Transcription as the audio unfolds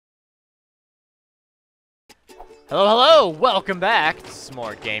Hello, hello! Welcome back to some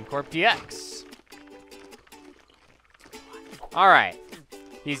more Corp DX. Alright.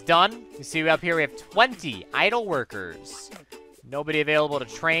 He's done. You see up here we have 20 idle workers. Nobody available to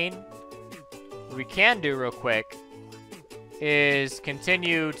train. What we can do real quick is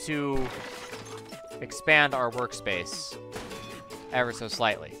continue to expand our workspace ever so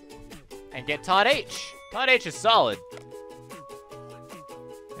slightly. And get Todd H. Todd H is solid.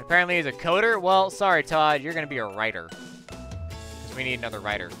 Apparently he's a coder. Well, sorry, Todd. You're going to be a writer. Because we need another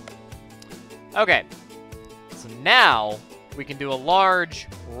writer. Okay. So now we can do a large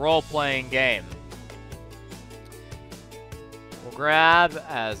role-playing game. We'll grab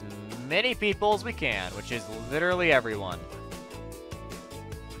as many people as we can, which is literally everyone.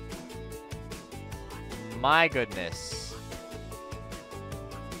 My goodness.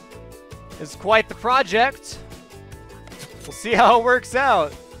 It's quite the project. We'll see how it works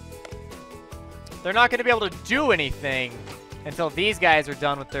out. They're not going to be able to do anything until these guys are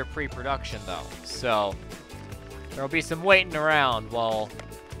done with their pre-production, though. So there'll be some waiting around while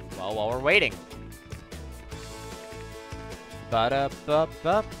we're waiting.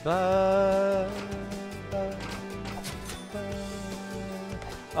 Ba-da-ba-ba-ba.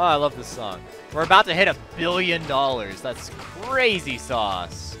 Oh, I love this song. We're about to hit $1 billion. That's crazy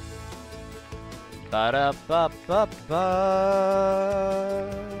sauce. Ba-da-ba-ba-ba.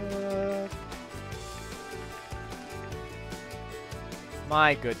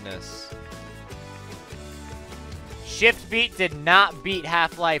 My goodness. Shift Beat did not beat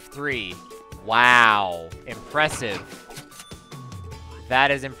Half-Life 3. Wow. Impressive. That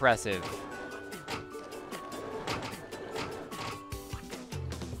is impressive.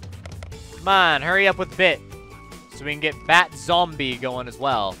 Come on, hurry up with Bit. So we can get Bat Zombie going as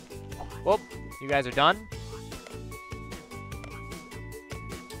well. Whoop, you guys are done.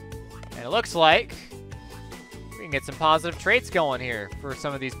 And it looks like we can get some positive traits going here for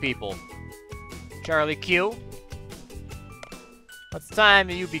some of these people. Charlie Q. It's time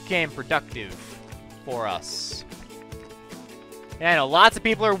that you became productive for us. Yeah, I know, lots of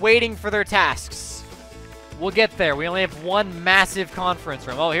people are waiting for their tasks. We'll get there. We only have one massive conference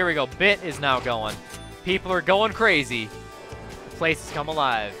room. Oh, here we go. Bit is now going. People are going crazy. The place has come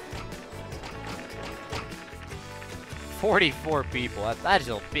alive. 44 people. That is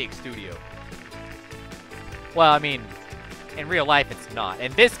a big studio. Well, I mean, in real life, it's not.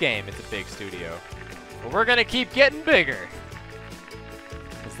 In this game, it's a big studio. But we're going to keep getting bigger.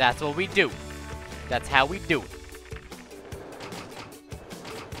 Because that's what we do. That's how we do it.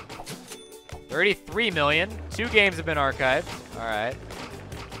 33 million. 2 games have been archived. Alright.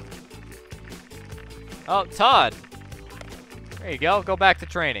 Oh, Todd. There you go. Go back to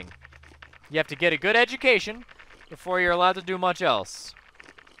training. You have to get a good education before you're allowed to do much else.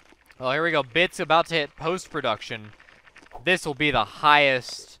 Well, here we go. Bit's about to hit post-production. This will be the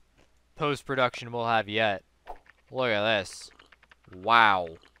highest post-production we'll have yet. Look at this. Wow.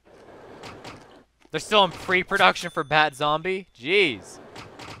 They're still in pre-production for Bat Zombie? Jeez.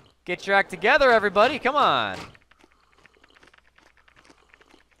 Get your act together, everybody. Come on.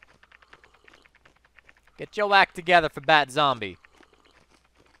 Get your act together for Bat Zombie.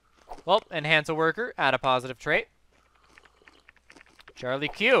 Well, enhance a worker. Add a positive trait. Charlie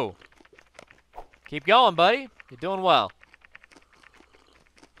Q. Keep going, buddy. You're doing well.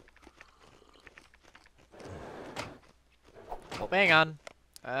 Oh, hang on.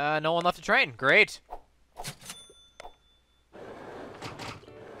 No one left to train. Great.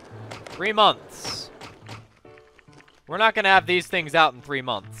 3 months. We're not going to have these things out in 3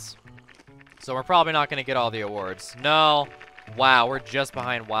 months. So we're probably not going to get all the awards. No. Wow, we're just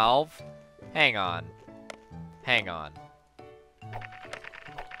behind Valve. Hang on. Hang on.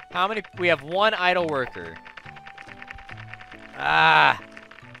 How many? We have 1 idle worker. Ah.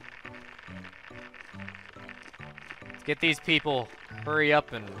 Let's get these people hurry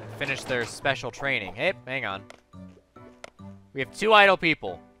up and finish their special training. Hey, hang on. We have 2 idle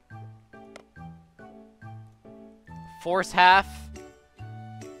people. Force half.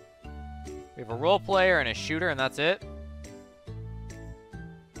 We have a role player and a shooter, and that's it.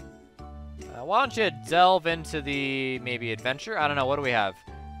 Why don't you delve into the maybe adventure? I don't know. What do we have?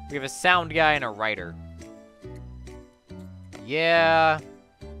 We have a sound guy and a writer. Yeah.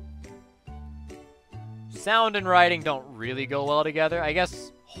 Sound and writing don't really go well together. I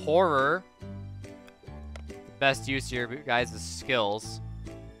guess horror. The best use of your guys' skills.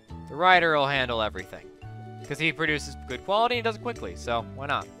 The writer will handle everything. Because he produces good quality and does it quickly. So, why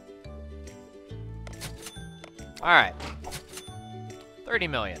not? Alright. 30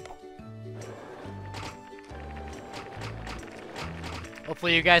 million.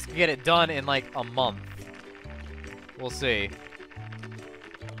 Hopefully you guys can get it done in like a month. We'll see.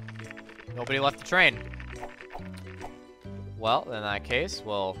 Nobody left to train. Well, in that case,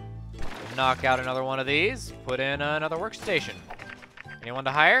 we'll knock out another one of these. Put in another workstation. Anyone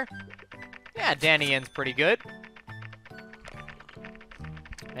to hire? Yeah, Danny Inn's pretty good.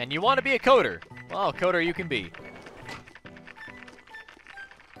 And you want to be a coder. Well, coder you can be.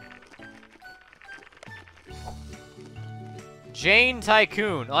 Game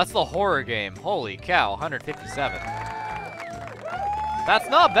Tycoon. Oh, that's the horror game. Holy cow, 157. That's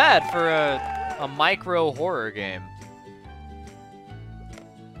not bad for a micro horror game.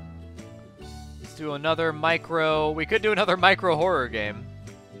 Let's do another micro... We could do another micro horror game,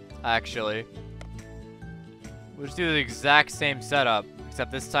 actually. We'll just do the exact same setup,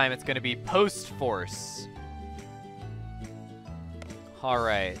 except this time it's going to be post-force.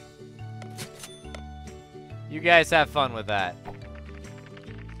 Alright. You guys have fun with that.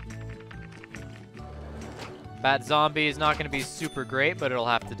 Bat Zombie is not going to be super great, but it'll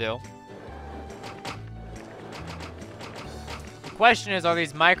have to do. The question is, are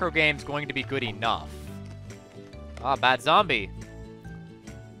these micro games going to be good enough? Ah, Bat Zombie.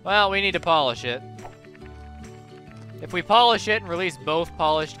 Well, we need to polish it. If we polish it and release both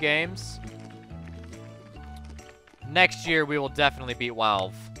polished games, next year we will definitely beat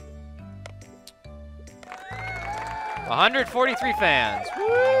Valve. 143 fans. Woo!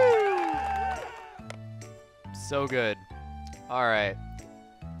 So good. Alright.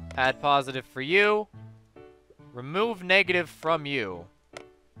 Add positive for you. Remove negative from you.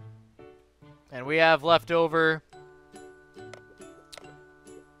 And we have left over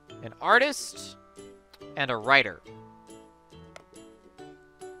an artist and a writer.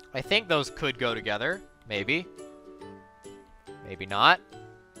 I think those could go together. Maybe. Maybe not.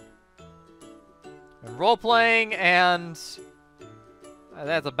 And role-playing and...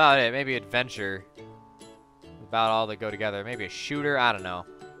 that's about it. Maybe adventure. About all that go together. Maybe a shooter. I don't know.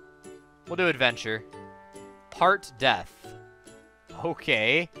 We'll do adventure. Part death.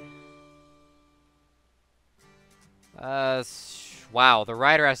 Okay. Wow, the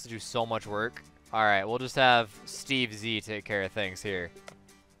writer has to do so much work. Alright, we'll just have Steve Z take care of things here.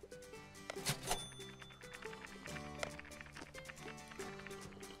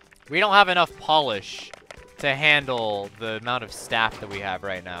 We don't have enough polish to handle the amount of staff that we have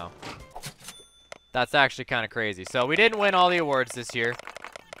right now. That's actually kind of crazy. So we didn't win all the awards this year.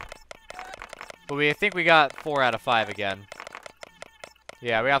 But I think we got 4 out of 5 again.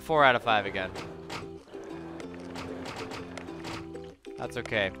 Yeah, we got 4 out of 5 again. That's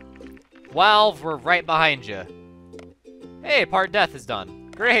okay. Valve, we're right behind you. Hey, part death is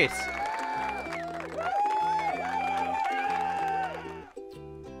done. Great.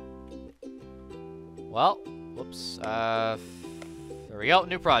 Well, whoops. There we go.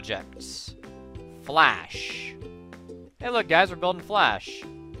 New projects. Flash. Hey, look, guys, we're building Flash.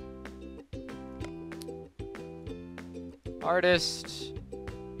 Artist,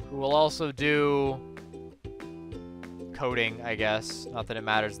 who will also do coding, I guess. Not that it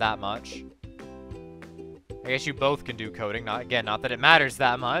matters that much. I guess you both can do coding. Not that it matters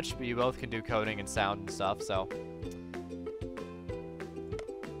that much, but you both can do coding and sound and stuff, so.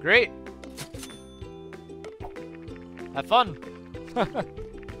 Great. Have fun.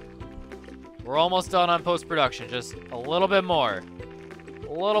 We're almost done on post-production. Just a little bit more.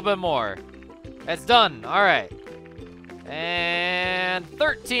 A little bit more. It's done. All right. And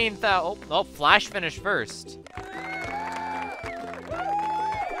 13,000. Oh, Flash finished first.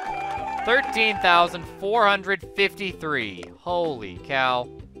 13,453. Holy cow.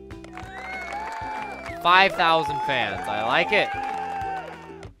 5,000 fans. I like it.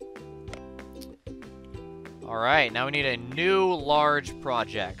 All right, now we need a new large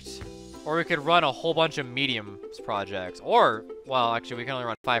project. Or we could run a whole bunch of medium projects. Or, well, actually, we can only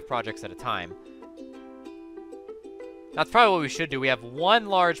run 5 projects at a time. That's probably what we should do. We have 1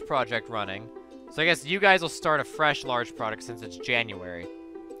 large project running. So I guess you guys will start a fresh large project since it's January.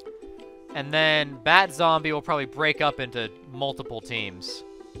 And then Bat Zombie will probably break up into multiple teams.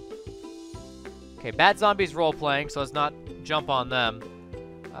 Okay, Bat Zombie's role-playing, so let's not jump on them.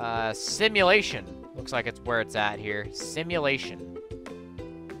 Simulation. Looks like it's where it's at here. Simulation.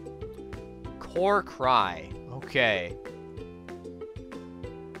 Core Cry. Okay.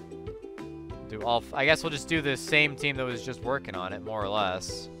 I guess we'll just do the same team that was just working on it, more or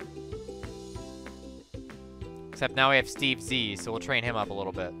less. Except now we have Steve Z, so we'll train him up a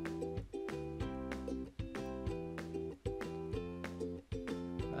little bit.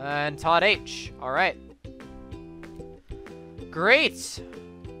 And Todd H. All right. Great.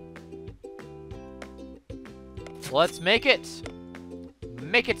 Let's make it.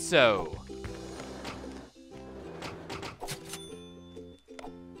 Make it so.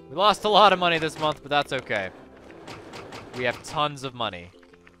 We lost a lot of money this month, but that's okay. We have tons of money.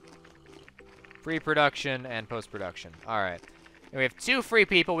 Pre-production and post-production. Alright. And we have 2 free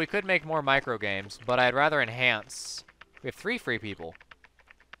people. We could make more micro games, but I'd rather enhance. We have 3 free people.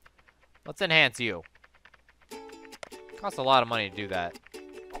 Let's enhance you. Costs a lot of money to do that.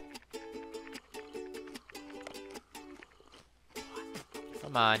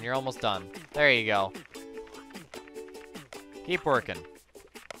 Come on, you're almost done. There you go. Keep working.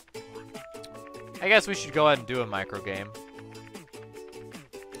 I guess we should go ahead and do a micro game.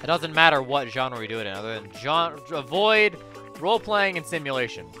 It doesn't matter what genre we do it in, other than avoid role-playing and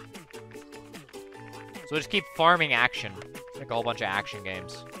simulation. So we'll just keep farming action. Make a whole bunch of action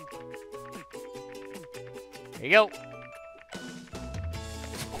games. There you go.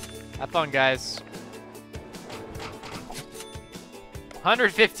 Have fun, guys.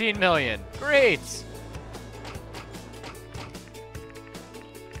 115 million. Great.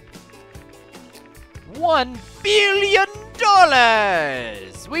 $1 billion.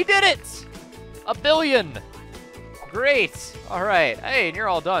 We did it. $1 billion. Great. All right. Hey, and you're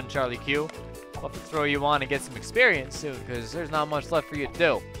all done, Charlie Q. I'll have to throw you on and get some experience soon, because there's not much left for you to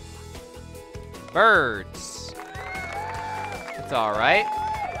do. Birds. It's all right.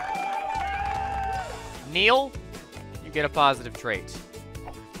 Neil, you get a positive trait.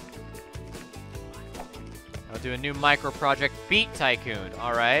 I'll do a new micro project, Beat Tycoon.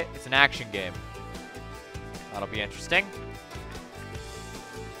 All right, it's an action game. That'll be interesting.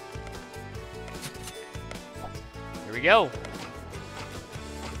 Here we go.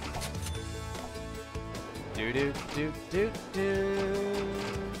 Do do do do do.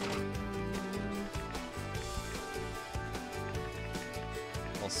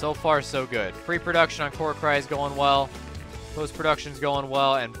 Well, so far so good. Pre-production on Core Cry is going well. Post-production's going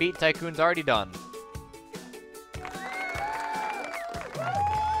well, and Beat Tycoon's already done.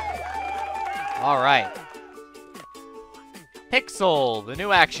 All right. Pixel, the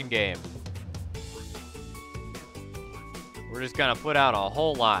new action game. We're just gonna put out a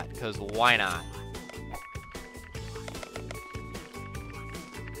whole lot, because why not?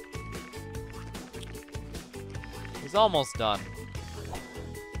 He's almost done.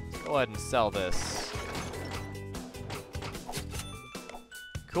 Let's go ahead and sell this.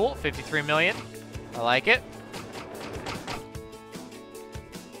 Cool, 53 million. I like it.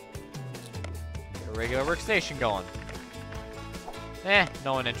 Get a regular workstation going.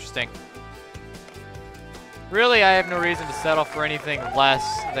 No one interesting. Really, I have no reason to settle for anything less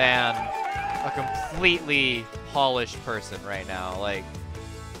than a completely polished person right now. Like,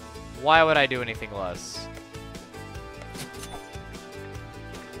 why would I do anything less?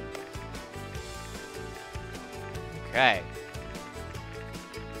 Okay.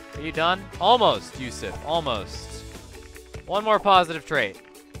 Are you done? Almost, Yusuf. Almost. One more positive trait.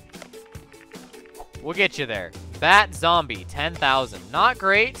 We'll get you there. Bat Zombie, 10,000. Not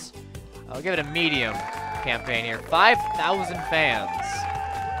great. I'll give it a medium campaign here. 5,000 fans.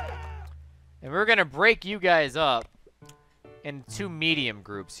 And we're going to break you guys up in 2 medium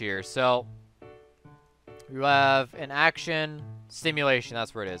groups here. So, we have an action simulation.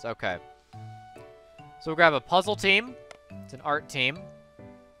 That's where it is. Okay. So we'll grab a puzzle team. It's an art team.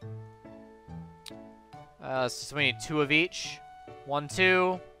 So we need 2 of each. 1,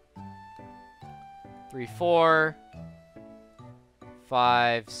 2. 3, 4.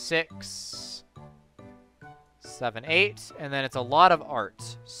 5, 6. 7, 8. And then it's a lot of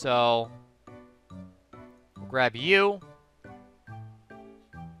art. So we'll grab you.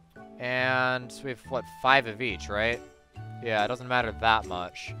 And we have, what, 5 of each, right? Yeah, it doesn't matter that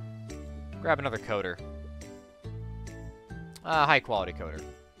much. Grab another coder. High quality coder.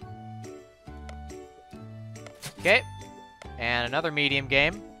 Okay. And another medium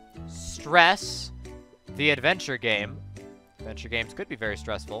game. Stress. The adventure game. Adventure games could be very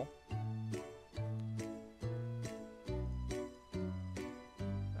stressful.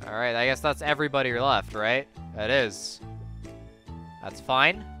 Alright, I guess that's everybody left, right? That is. That's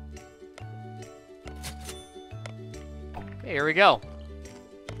fine. Okay, here we go.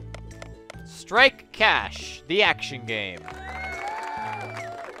 Strike Cash, the action game.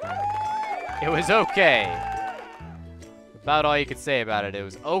 It was okay. About all you could say about it. It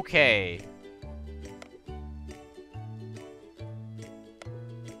was okay.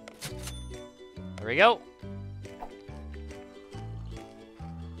 There we go.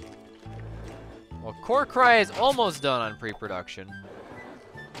 Well, Core Cry is almost done on pre-production.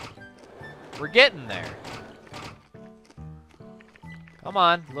 We're getting there. Come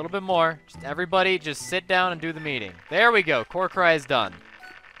on, a little bit more. Just everybody just sit down and do the meeting. There we go. Core Cry is done.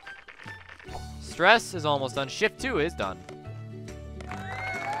 Stress is almost done. Shift 2 is done.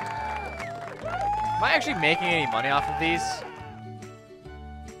 Am I actually making any money off of these?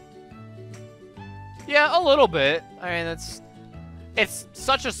 Yeah, a little bit. I mean, it's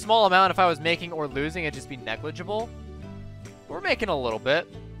such a small amount. If I was making or losing, it'd just be negligible. We're making a little bit.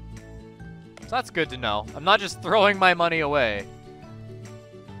 So that's good to know. I'm not just throwing my money away.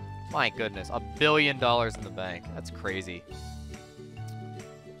 My goodness, $1 billion in the bank. That's crazy.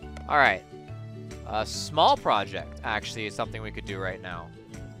 All right. A small project, actually, is something we could do right now.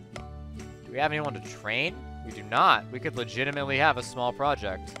 Do we have anyone to train? We do not. We could legitimately have a small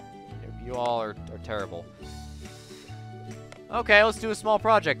project. You all are terrible. Okay, let's do a small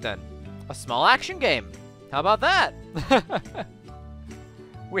project then. A small action game. How about that?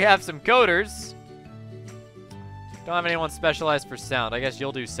 We have some coders. Don't have anyone specialized for sound. I guess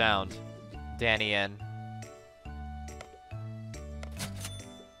you'll do sound, Danny N.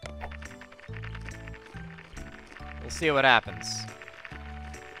 We'll see what happens.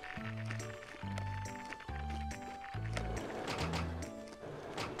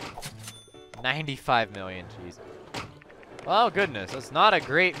 $95 million, jeez. Oh, goodness, that's not a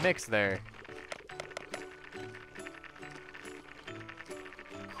great mix there.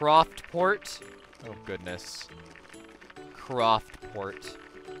 Croftport. Oh, goodness. Croftport.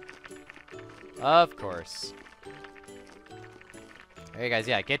 Of course. Hey, guys,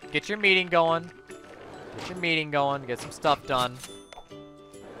 yeah, get your meeting going. Get your meeting going. Get some stuff done.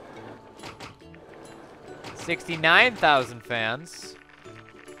 69,000 fans.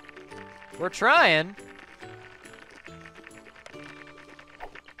 We're trying.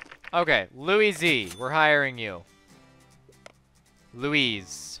 Okay, Louis Z, we're hiring you.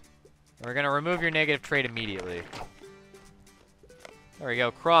 Louise. We're gonna remove your negative trait immediately. There we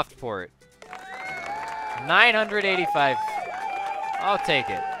go, Croftport. 985. I'll take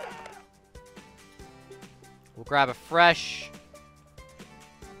it. We'll grab a fresh...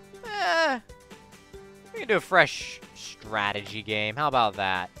 we can do a fresh strategy game. How about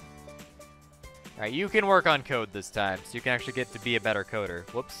that? Alright, you can work on code this time, so you can actually get to be a better coder.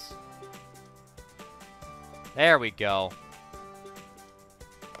 Whoops. There we go.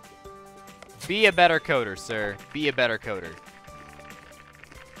 Be a better coder, sir. Be a better coder.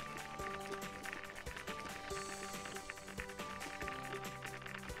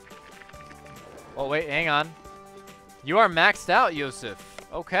 Oh, wait, hang on. You are maxed out, Yusuf.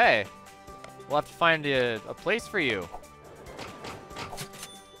 Okay. We'll have to find a place for you.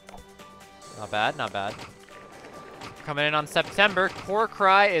 Not bad, not bad. Coming in on September, Core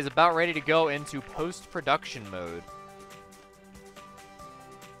Cry is about ready to go into post-production mode.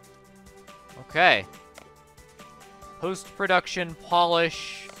 Okay. Post-production,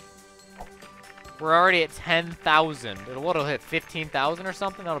 polish. We're already at 10,000. What'll hit 15,000 or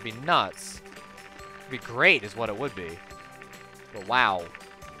something? That'll be nuts. It'd be great is what it would be. But wow.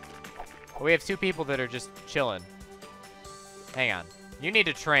 But we have 2 people that are just chilling. Hang on. You need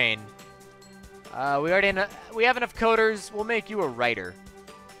to train. We have enough coders. We'll make you a writer.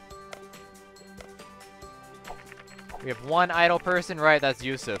 We have 1 idle person. Right, that's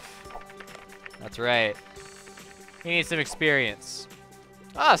Yusuf. That's right. He needs some experience.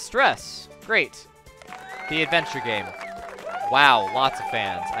 Ah, stress. Great. The adventure game. Wow, lots of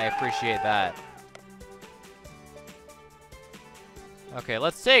fans. I appreciate that. Okay,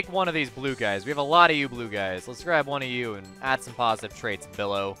 let's take one of these blue guys. We have a lot of you blue guys. Let's grab one of you and add some positive traits,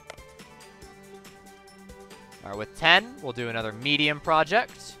 Billow. Alright, with 10, we'll do another medium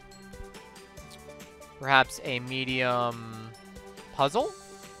project. Perhaps a medium puzzle?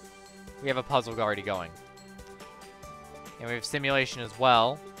 We have a puzzle already going. And we have simulation as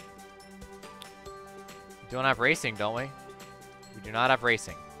well. We don't have racing, don't we? We do not have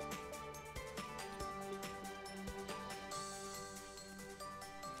racing.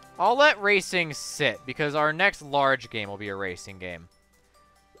 I'll let racing sit, because our next large game will be a racing game.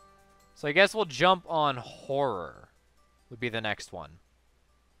 So I guess we'll jump on horror. Would be the next one.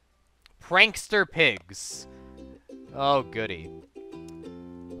 Prankster Pigs. Oh, goody.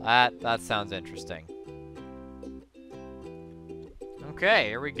 That sounds interesting. Okay,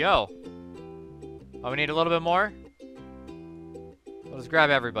 here we go. Oh, we need a little bit more? Let's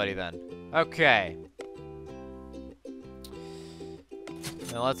grab everybody then. Okay.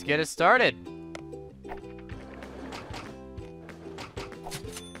 Now let's get it started.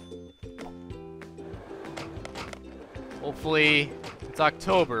 Hopefully, it's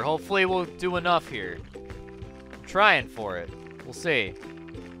October. Hopefully we'll do enough here. I'm trying for it. We'll see.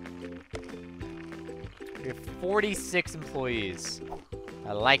 We have 46 employees.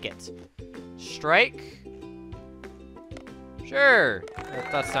 I like it. Strike? Sure.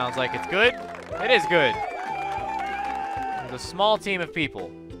 If that sounds like it's good. It is good. There's a small team of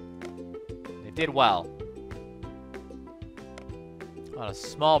people. They It did well. On a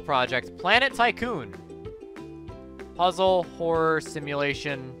small project, Planet Tycoon. Puzzle, horror,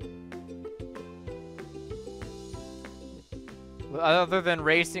 simulation. Other than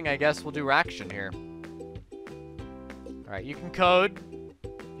racing, I guess we'll do action here. Alright, you can code,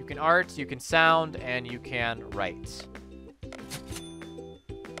 you can art, you can sound, and you can write.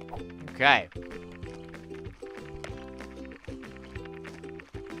 Okay.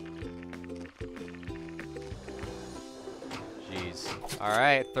 Jeez.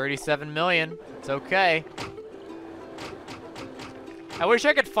 Alright, 37 million. It's okay. I wish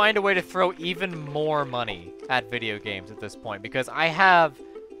I could find a way to throw even more money at video games at this point, because I have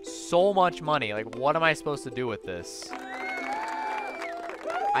so much money. Like, what am I supposed to do with this?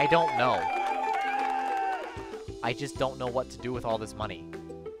 I don't know. I just don't know what to do with all this money.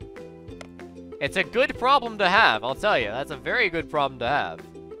 It's a good problem to have, I'll tell you. That's a very good problem to have.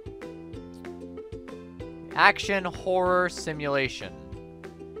 Action, horror, simulation.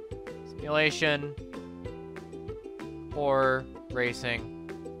 Simulation, horror,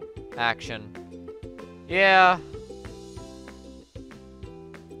 racing, action. Yeah.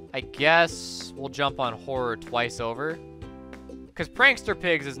 I guess we'll jump on horror twice over. Because Prankster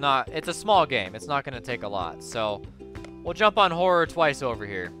Pigs is not, it's a small game. It's not going to take a lot. So, we'll jump on horror twice over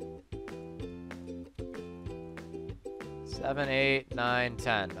here. 7, 8, 9,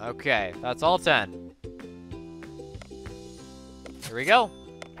 10. Okay, that's all 10. Here we go.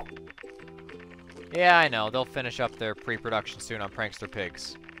 Yeah, I know. They'll finish up their pre-production soon on Prankster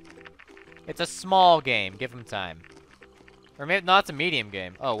Pigs. It's a small game. Give them time. Or maybe, no, it's a medium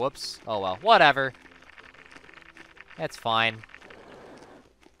game. Oh, whoops. Oh, well. Whatever. That's fine.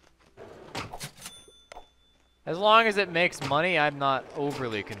 As long as it makes money, I'm not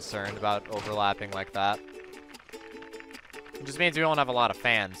overly concerned about overlapping like that. It just means we won't have a lot of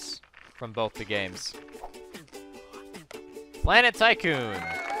fans from both the games. Planet Tycoon.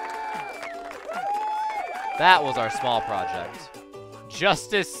 That was our small project.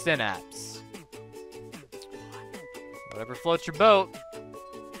 Justice Synapse. Whatever floats your boat.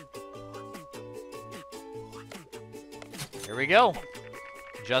 Here we go.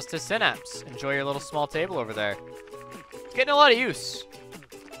 Justice Synapse. Enjoy your little small table over there. It's getting a lot of use.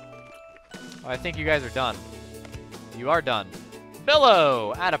 Oh, I think you guys are done. You are done.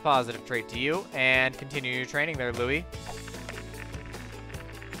 Billow! Add a positive trait to you, and continue your training there, Louie.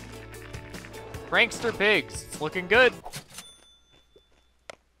 Prankster Pigs. It's looking good.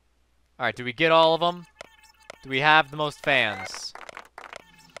 Alright, do we get all of them? Do we have the most fans?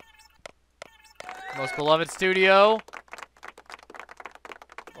 Most beloved studio.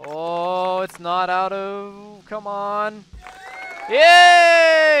 Oh, it's not out of... Come on.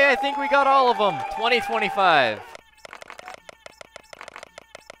 Yay! I think we got all of them. 2025.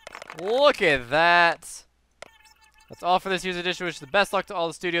 Look at that. That's all for this year's edition. Wish the best luck to all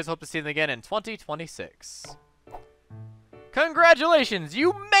the studios. Hope to see them again in 2026. Congratulations!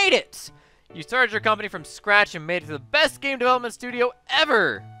 You made it! You started your company from scratch and made it to the best game development studio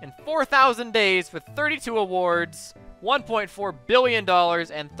ever in 4,000 days with 32 awards, $1.4 billion,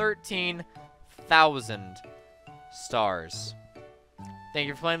 and 13,000 stars. Thank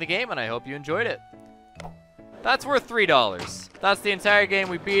you for playing the game, and I hope you enjoyed it. That's worth $3. That's the entire game.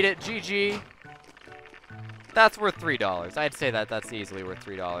 We beat it. GG. That's worth $3. I'd say that's easily worth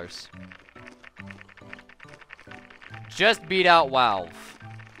 $3. Just beat out WoW.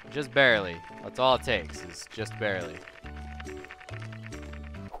 Just barely. That's all it takes, is just barely.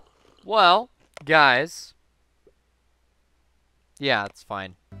 Well, guys. Yeah, it's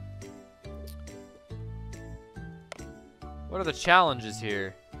fine. What are the challenges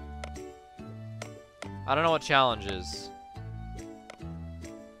here? I don't know what challenge is.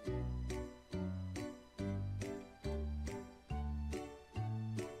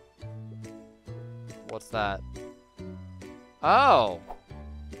 What's that? Oh!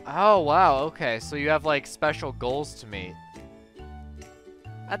 Oh, wow, okay. So you have, like, special goals to meet.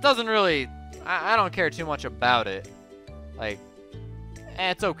 That doesn't really... I don't care too much about it. Like,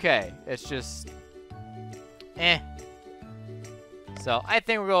 it's okay. It's just... So, I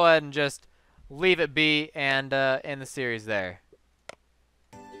think we'll go ahead and just leave it be and end the series there.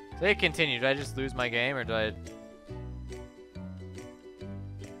 So it continued. Did I just lose my game, or did I...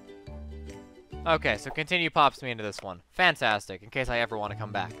 Okay, so continue pops me into this one. Fantastic, in case I ever want to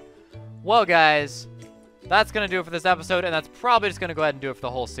come back. Well, guys, that's going to do it for this episode, and that's probably just going to go ahead and do it for the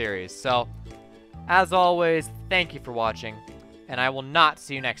whole series. So, as always, thank you for watching, and I will not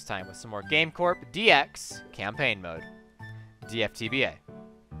see you next time with some more Game Corp DX campaign mode. DFTBA.